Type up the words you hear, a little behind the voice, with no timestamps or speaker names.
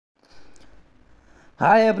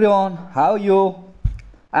Hi everyone, how are you?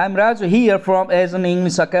 I'm Raju here from Asian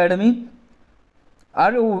English Academy.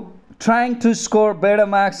 Are you trying to score better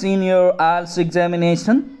marks in your IELTS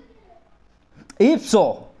examination? If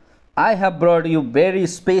so, I have brought you very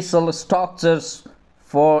special structures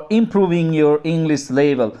for improving your English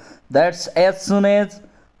level. That's as soon as,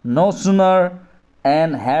 no sooner,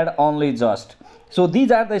 and had only just. So these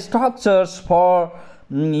are the structures for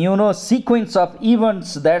sequence of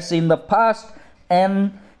events that's in the past,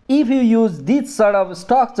 and if you use this sort of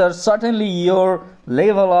structure, certainly your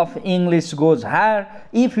level of English goes higher.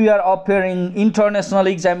 If you are appearing international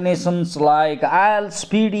examinations like IELTS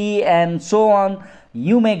PTE and so on,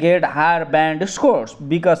 you may get higher band scores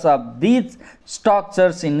because of these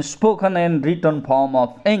structures in spoken and written form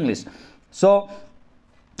of English. So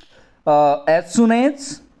as soon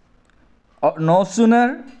as, no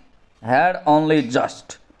sooner, had only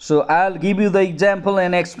just. So I'll give you the example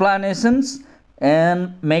and explanations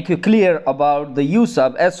and make you clear about the use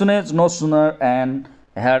of as soon as, no sooner, and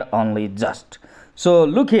had only just. So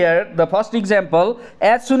look here, the first example,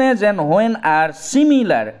 as soon as and when are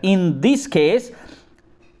similar. In this case,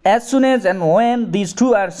 as soon as and when these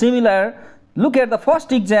two are similar, look at the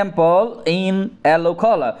first example in yellow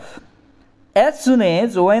color. As soon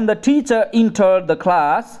as when the teacher entered the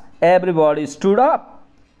class, everybody stood up.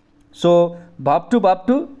 So verb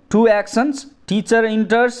to, two actions, teacher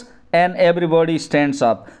enters and everybody stands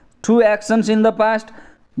up. Two actions in the past.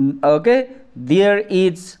 Okay, there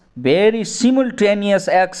is very simultaneous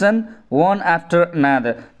action, one after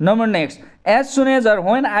another. Number next, as soon as or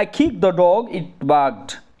when I kicked the dog, it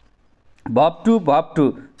barked. Verb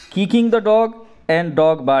to, kicking the dog and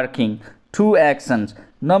dog barking. Two actions.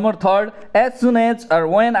 Number third, as soon as or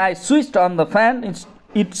when I switched on the fan,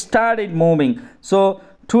 it started moving. So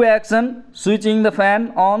two action, switching the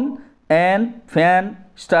fan on and fan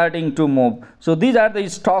starting to move. So these are the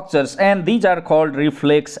structures and these are called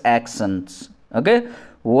reflex actions. Okay,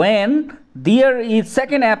 when there is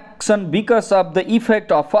second action because of the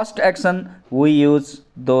effect of first action, we use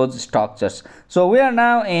those structures. So we are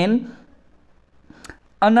now in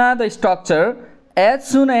another structure. As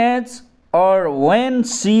soon as or when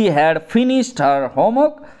she had finished her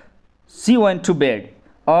homework, she went to bed.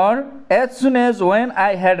 Or as soon as when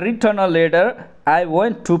I had written a letter, I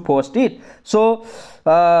went to post it. So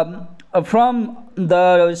from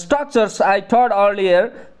the structures I taught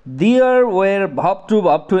earlier, there were verb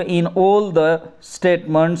to in all the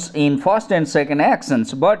statements in first and second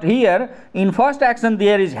actions. But here in first action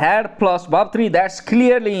there is had plus verb 3, that's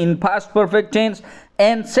clearly in past perfect tense,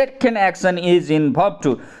 and second action is in verb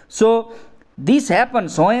 2. So this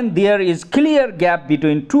happens when there is clear gap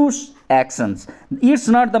between two actions. It's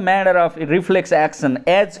not the matter of reflex action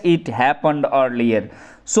as it happened earlier.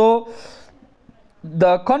 So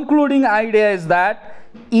the concluding idea is that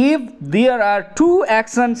if there are two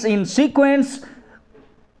actions in sequence,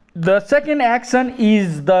 the second action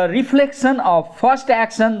is the reflection of first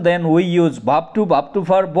action, then we use verb to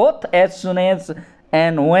for both as soon as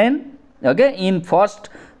and when, okay, in first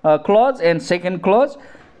clause and second clause.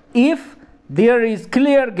 If there is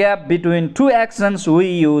clear gap between two actions, we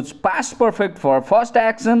use past perfect for first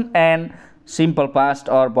action and simple past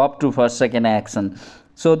or verb to for second action.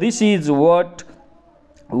 So this is what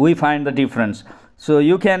we find the difference. So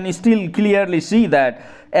you can still clearly see that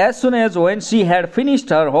as soon as when she had finished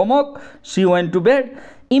her homework, she went to bed.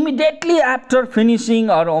 Immediately after finishing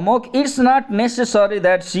her homework, it's not necessary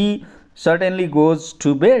that she certainly goes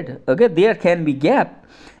to bed. Okay, there can be gap.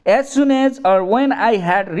 As soon as or when I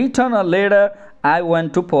had written a letter, I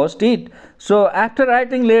went to post it. So after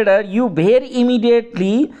writing letter, you very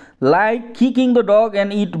immediately, like kicking the dog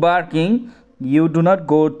and it barking, you do not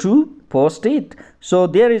go to post it. So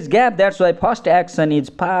there is gap. That's why first action is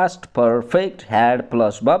past perfect had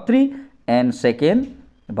plus verb 3 and second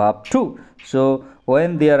verb 2. So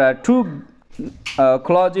when there are two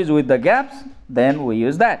clauses with the gaps, then we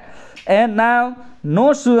use that. And now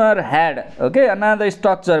no sooner had, okay, another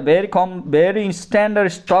structure, very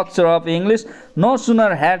standard structure of English. No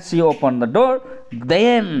sooner had she opened the door,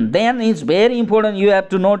 then is very important. You have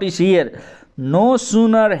to notice here, no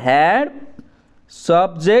sooner had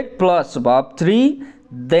subject plus verb 3,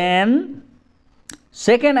 then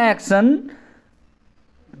second action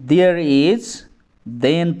there is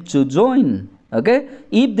then to join. Okay,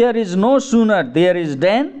 if there is no sooner, there is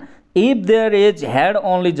then. If there is had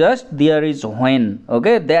only just, there is when.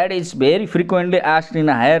 Okay, that is very frequently asked in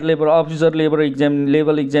a higher level officer level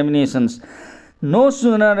examinations. No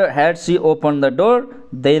sooner had she opened the door,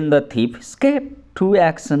 then the thief escaped. Two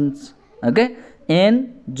actions. Okay,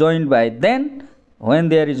 and joined by then When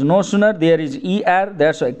there is no sooner, there is er.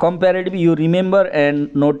 That's why comparative you remember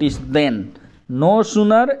and notice then. No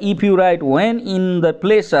sooner, if you write when in the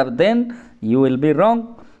place of then, you will be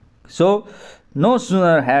wrong. So no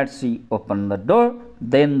sooner had she opened the door,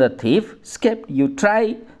 then the thief escaped. You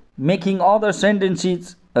try making other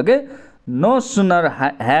sentences. Okay. No sooner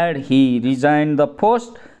had he resigned the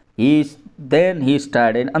post, then he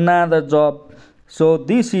started another job. So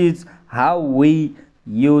this is how we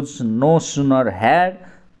use no sooner had.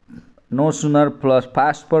 No sooner plus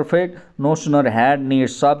past perfect. No sooner had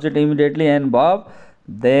needs subject immediately and verb.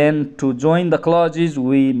 Then to join the clauses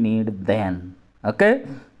we need then. Okay.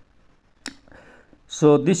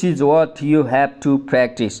 So this is what you have to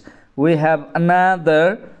practice. We have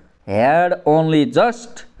another had only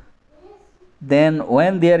just. Then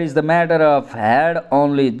when there is the matter of had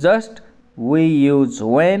only just, we use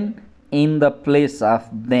when in the place of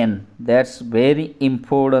then. That's very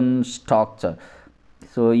important structure.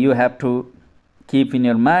 So you have to keep in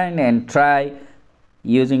your mind and try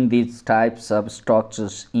using these types of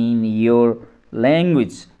structures in your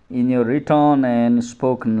language, in your written and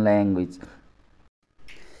spoken language.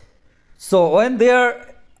 So when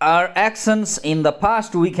there are actions in the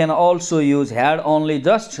past, we can also use had only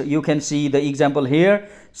just. You can see the example here.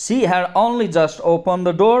 She had only just opened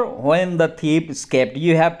the door when the thief escaped.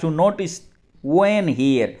 You have to notice when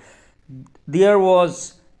here. There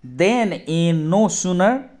was then in no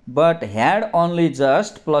sooner, but had only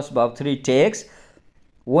just plus verb 3 takes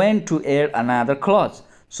when to add another clause.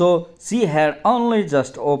 So she had only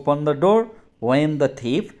just opened the door when the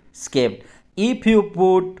thief escaped. If you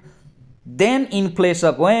put then in place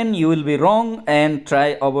of when, you will be wrong, and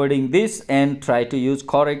try avoiding this and try to use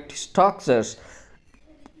correct structures.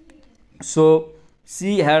 So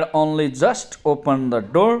she had only just opened the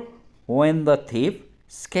door when the thief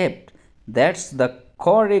escaped. That's the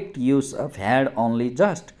correct use of had only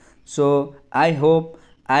just. So I hope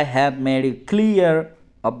I have made it clear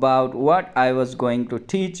about what I was going to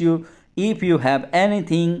teach you. If you have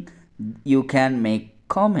anything, you can make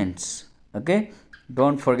comments. Okay.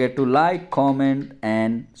 Don't forget to like, comment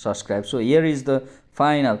and subscribe. So here is the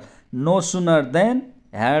final. No sooner than,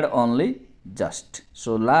 had only just.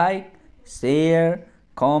 So like, share,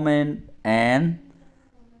 comment and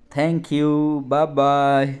thank you. Bye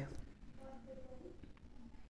bye.